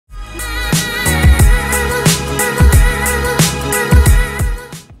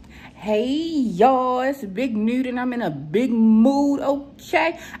y'all, it's Big Nude and I'm in a big mood,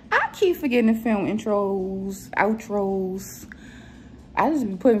 okay? I keep forgetting to film intros, outros. I just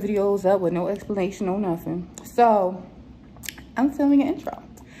be putting videos up with no explanation, no nothing. So, I'm filming an intro.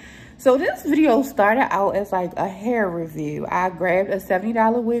 So this video started out as like a hair review. I grabbed a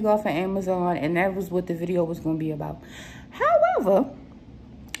 $70 wig off of Amazon and that was what the video was going to be about. However,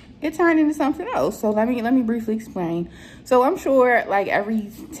 it turned into something else. So let me briefly explain. So I'm sure like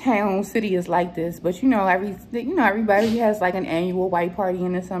every town, city is like this, but everybody has like an annual white party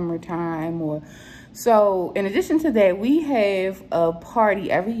in the summertime or so. In addition to that, we have a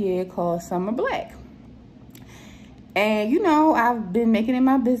party every year called Summer Black. And I've been making it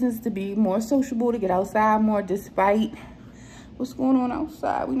my business to be more sociable, to get outside more despite what's going on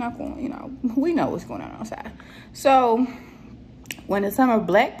outside. We know what's going on outside. So when the Summer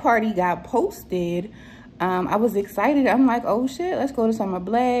Black party got posted, I was excited. I'm like, oh shit, let's go to Summer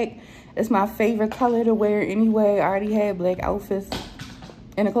Black. It's my favorite color to wear anyway. I already had black outfits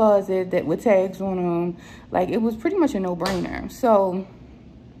in the closet that with tags on them. Like, it was pretty much a no-brainer. So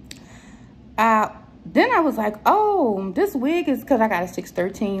then I was like, oh, this wig is, because I got a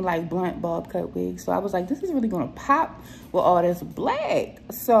 613 like blunt bob cut wig. So I was like, this is really going to pop with all this black.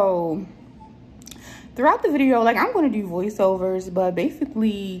 So throughout the video, like, I'm going to do voiceovers, but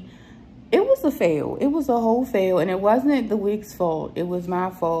basically it was a fail. It was a whole fail, and it wasn't the wig's fault. It was my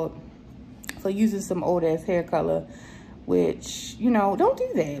fault for using some old ass hair color, which, don't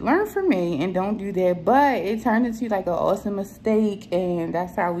do that. Learn from me and don't do that. But it turned into like an awesome mistake, and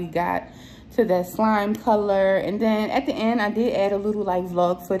that's how we got to that slime color. And then at the end, I did add a little like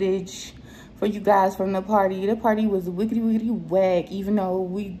vlog footage for you guys from the party. The party was wiggity whack, even though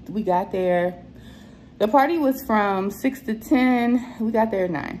we got there. The party was from 6 to 10. We got there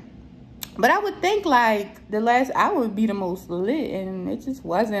at 9. But I would think like the last hour would be the most lit, and it just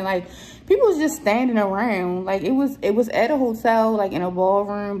wasn't. Like, people was just standing around. Like, it was at a hotel, like in a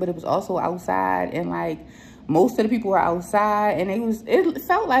ballroom, but it was also outside, and like most of the people were outside, and it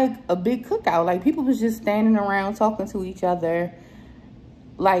felt like a big cookout. Like, people was just standing around talking to each other,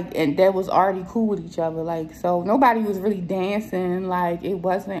 like, and that was already cool with each other. Like, so nobody was really dancing. Like, it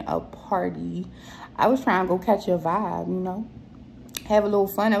wasn't a party. I was trying to go catch a vibe, have a little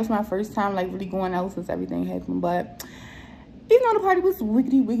fun. That was my first time like really going out since everything happened. But even though the party was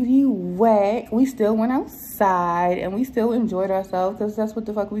wiggity whack, we still went outside and we still enjoyed ourselves, because that's what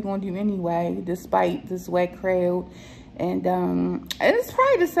the fuck we gonna do anyway, despite this whack crowd. And it's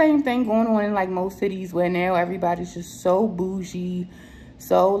probably the same thing going on in like most cities, where now everybody's just so bougie,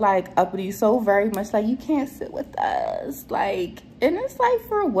 so like uppity, so very much like, you can't sit with us, like, and it's like,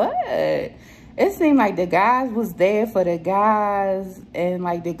 for what? It seemed like the guys was there for the guys, and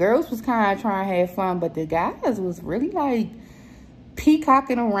like the girls was kind of trying to have fun, but the guys was really like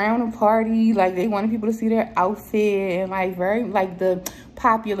peacocking around the party. Like, they wanted people to see their outfit, and like very like the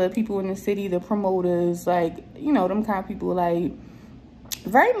popular people in the city, the promoters, like, them kind of people, like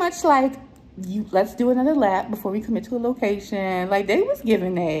very much like, let's do another lap before we commit to a location. Like, they was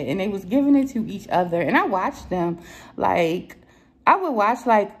giving that, and they was giving it to each other. And I watched them. Like, I would watch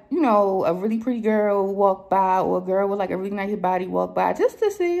like, a really pretty girl walk by, or a girl with like a really nice body walk by, just to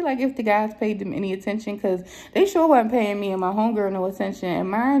see like if the guys paid them any attention, because they sure wasn't paying me and my homegirl no attention.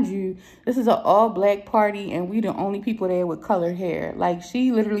 And mind you, this is an all black party, and we the only people there with colored hair. Like,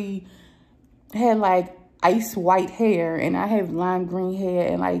 she literally had like ice white hair, and I have lime green hair,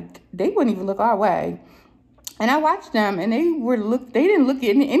 and like they wouldn't even look our way. And I watched them, and they didn't look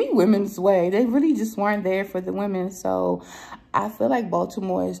in any women's way. They really just weren't there for the women. So I feel like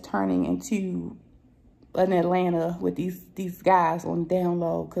Baltimore is turning into an Atlanta with these guys on down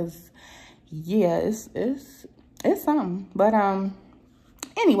low, because yeah, it's something. But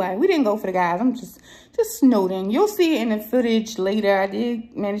anyway, we didn't go for the guys. I'm just noting. You'll see it in the footage later. I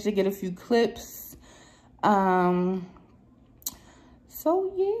did manage to get a few clips. So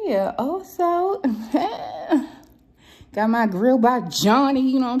yeah, also got my grill by Johnny,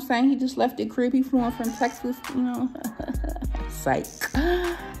 you know what I'm saying? He just left the crib. He flew in from Texas, Psych.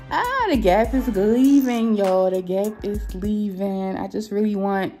 The Gap is leaving, y'all. The Gap is leaving. I just really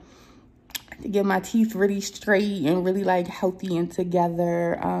want to get my teeth really straight and really like healthy and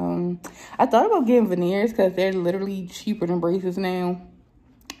together. I thought about getting veneers, because they're literally cheaper than braces now.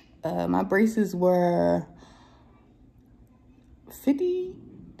 My braces were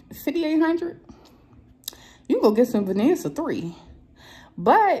 $5,800. You can go get some veneers for $3.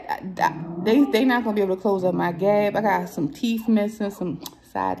 But they not gonna be able to close up my gap. I got some teeth missing, some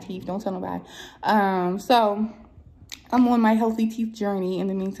side teeth. Don't tell nobody. So I'm on my healthy teeth journey in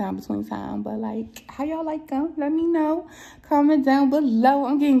the meantime, between time. But like, how y'all like them? Let me know. Comment down below.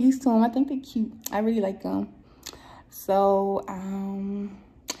 I'm getting used to them. I think they're cute. I really like them. So,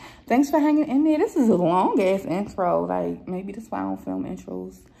 thanks for hanging in there. This is a long ass intro. Like, maybe that's why I don't film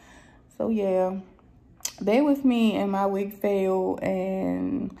intros. So yeah, bear with me and my wig fail,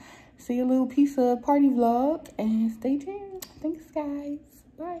 and see a little piece of party vlog, and stay tuned. Thanks guys.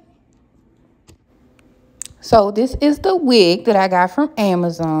 Bye. So this is the wig that I got from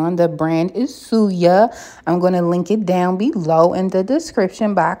Amazon. The brand is Suya. I'm going to link it down below in the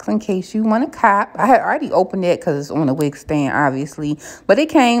description box in case you want to cop. I had already opened it because it's on the wig stand, obviously. But it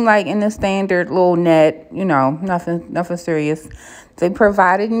came like in the standard little net, you know, nothing serious. They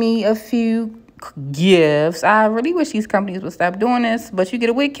provided me a few gifts. I really wish these companies would stop doing this. But you get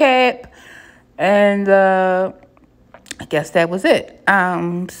a wig cap, and I guess that was it.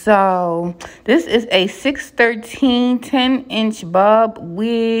 So this is a 613 10-inch bob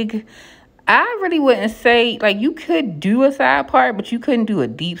wig. I really wouldn't say, like, you could do a side part, but you couldn't do a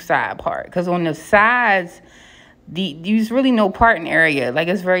deep side part, because on the sides, there's really no parting area. Like,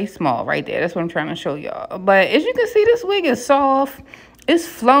 it's very small right there. That's what I'm trying to show y'all. But as you can see, this wig is soft. It's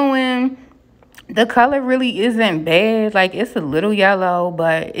flowing. The color really isn't bad. Like, it's a little yellow,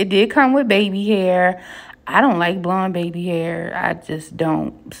 but it did come with baby hair. I don't like blonde baby hair. I just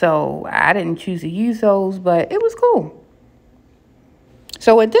don't. So I didn't choose to use those, but it was cool.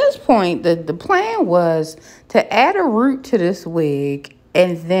 So at this point, the plan was to add a root to this wig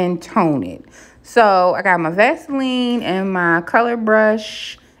and then tone it. So I got my Vaseline and my color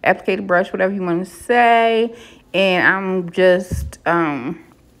brush, applicator brush, whatever you want to say. And I'm just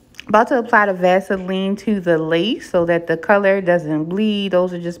about to apply the Vaseline to the lace so that the color doesn't bleed.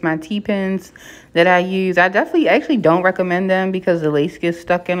 Those are just my T-pins that I use. I definitely actually don't recommend them because the lace gets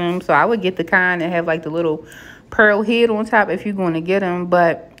stuck in them. So I would get the kind that have like the little pearl head on top if you're going to get them.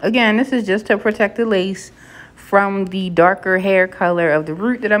 But again, this is just to protect the lace from the darker hair color of the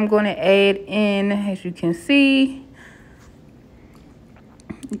root that I'm going to add in, as you can see.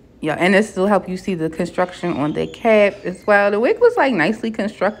 Yeah, and this will help you see the construction on the cap as well. The wig was like nicely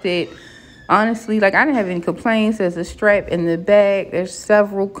constructed. Honestly, like, I didn't have any complaints. There's a strap in the back. There's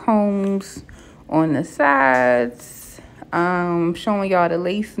several combs on the sides. Showing y'all the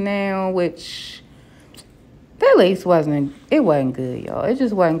lace now, which that lace wasn't good, y'all. It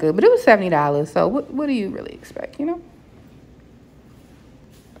just wasn't good. But it was $70. So what do you really expect, you know?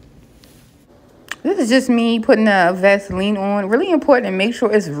 This is just me putting the Vaseline on. Really important to make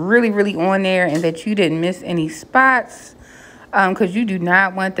sure it's really, really on there and that you didn't miss any spots. Because you do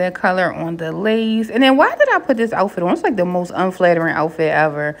not want that color on the lace. And then why did I put this outfit on? It's like the most unflattering outfit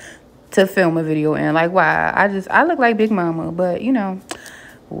ever to film a video in. Like, why? I look like Big Mama. But, you know,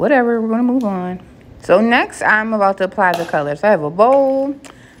 whatever. We're going to move on. So next, I'm about to apply the color. So I have a bowl.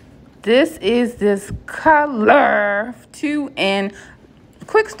 This is this color 2 in.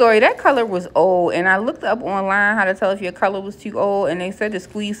 Quick story, that color was old, and I looked up online how to tell if your color was too old, and they said to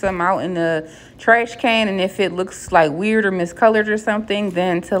squeeze some out in the trash can, and if it looks like weird or miscolored or something,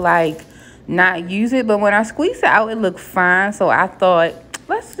 then to like not use it. But when I squeezed it out, it looked fine, so I thought,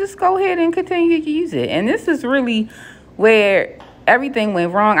 let's just go ahead and continue to use it. And this is really where everything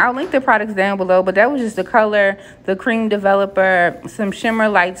went wrong. I'll link the products down below, but that was just the color, the cream developer, some shimmer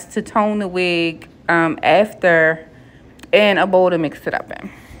lights to tone the wig after, and a bowl to mix it up in.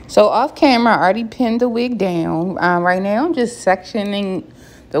 So off camera, I already pinned the wig down. Right now, I'm just sectioning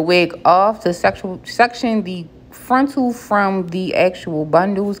the wig off to section the frontal from the actual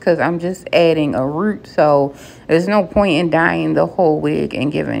bundles, because I'm just adding a root. So there's no point in dyeing the whole wig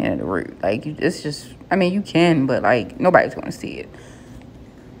and giving it a root. Like, it's just, I mean, you can, but like, nobody's going to see it.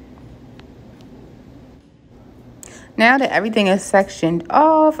 Now that everything is sectioned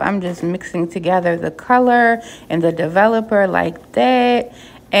off, I'm just mixing together the color and the developer like that.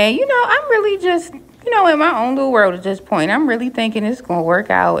 And, you know, I'm really just, you know, in my own little world at this point. I'm really thinking it's going to work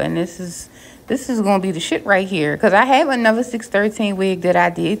out, and this is going to be the shit right here. Because I have another 613 wig that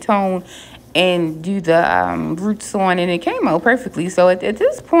I did tone and do the roots on, and it came out perfectly. So at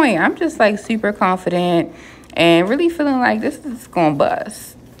this point, I'm just like super confident and really feeling like this is going to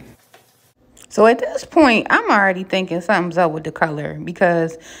bust. So at this point, I'm already thinking something's up with the color,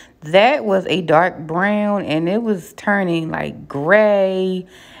 because that was a dark brown and it was turning like gray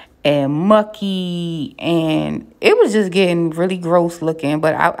and mucky, and it was just getting really gross looking.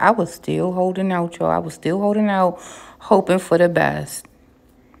 But I was still holding out, y'all. I was still holding out, hoping for the best.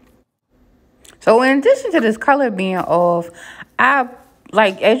 So in addition to this color being off, I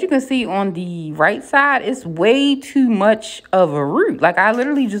like, as you can see on the right side, it's way too much of a root. Like, I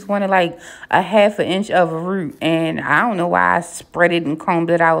literally just wanted like a ½ inch of a root, and I don't know why I spread it and combed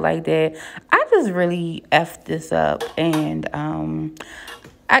it out like that. I just really effed this up, and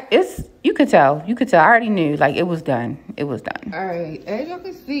you could tell. I already knew, like, it was done. All right, as y'all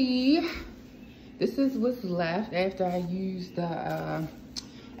can see, this is what's left after I used the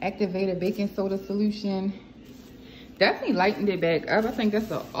activated baking soda solution. Definitely lightened it back up. I think that's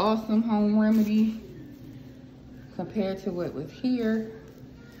an awesome home remedy compared to what was here.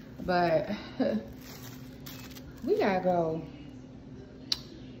 But we gotta go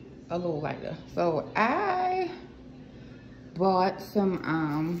a little lighter. So I bought some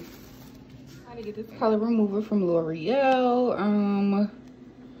I had to get this color remover from L'Oreal.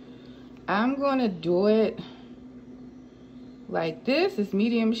 I'm gonna do it like this. It's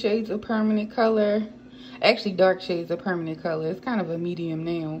medium shades of permanent color. Actually, dark shades of permanent color. It's kind of a medium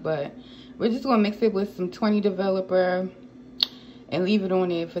now, but we're just gonna mix it with some 20 developer and leave it on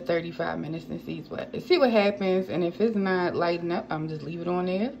there for 35 minutes and see what happens. And if it's not lighting up, I'm just leave it on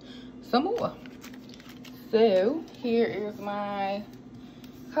there some more. So here is my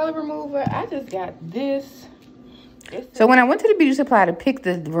color remover. I just got this. So when I went to the beauty supply to pick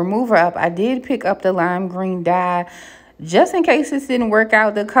the remover up, I did pick up the lime green dye. Just in case this didn't work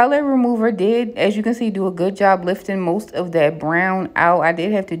out, the color remover did, as you can see, do a good job lifting most of that brown out. I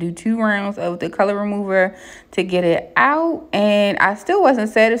did have to do 2 rounds of the color remover to get it out, and I still wasn't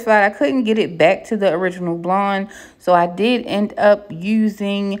satisfied. I couldn't get it back to the original blonde, so I did end up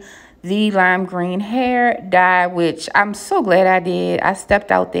using the lime green hair dye, which I'm so glad I did. I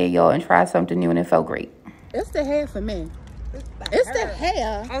stepped out there, y'all, and tried something new, and it felt great. It's the hair for me. It's the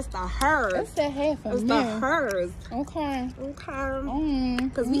hair. It's the hers. It's the hair for me. It's the hers. Okay.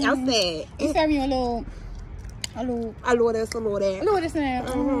 Because we outside. We serve you a little this, a little that. A little this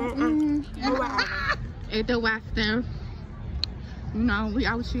and that. At the Western. You know, we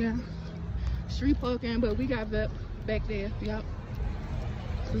out here street parking, but we got Vep back there. Yup.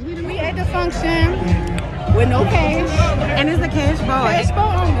 We at the function with no cash. And it's a cash bar. Cash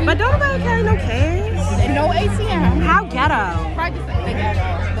bar only. But don't nobody carry no cash. And no ATM. How ghetto. Right, the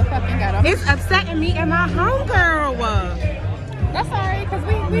ghetto. The fucking ghetto. It's upsetting me and my homegirl. That's alright, because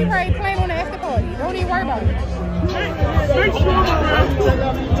we already playing on the after party. Don't even worry about it.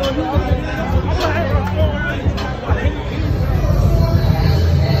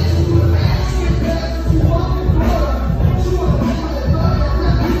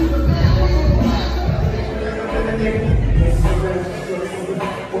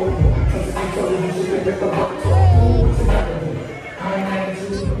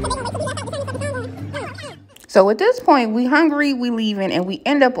 So at this point, we hungry, we leaving, and we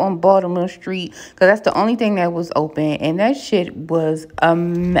end up on Baltimore Street because that's the only thing that was open, and that shit was a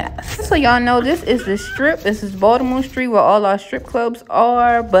mess. So y'all know this is the Strip. This is Baltimore Street where all our strip clubs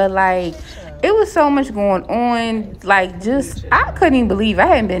are, but like, it was so much going on. Like, just, I couldn't even believe I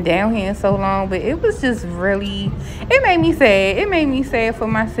hadn't been down here in so long, but it was just really, it made me sad. It made me sad for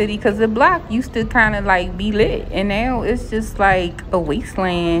my city because the block used to kind of like be lit, and now it's just like a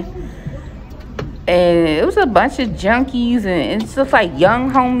wasteland. And it was a bunch of junkies, and it's just like young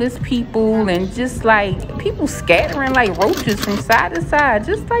homeless people, and just like people scattering like roaches from side to side,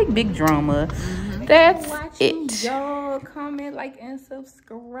 just like big drama. That's it. Y'all comment, like, and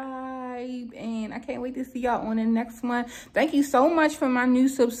subscribe, and I can't wait to see y'all on the next one. Thank you so much for my new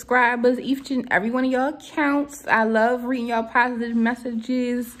subscribers. Each and every one of y'all counts. I love reading y'all positive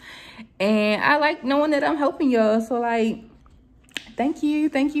messages, and I like knowing that I'm helping y'all. So like, thank you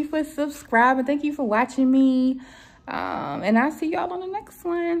for subscribing, thank you for watching me, and I'll see y'all on the next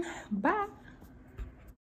one. Bye.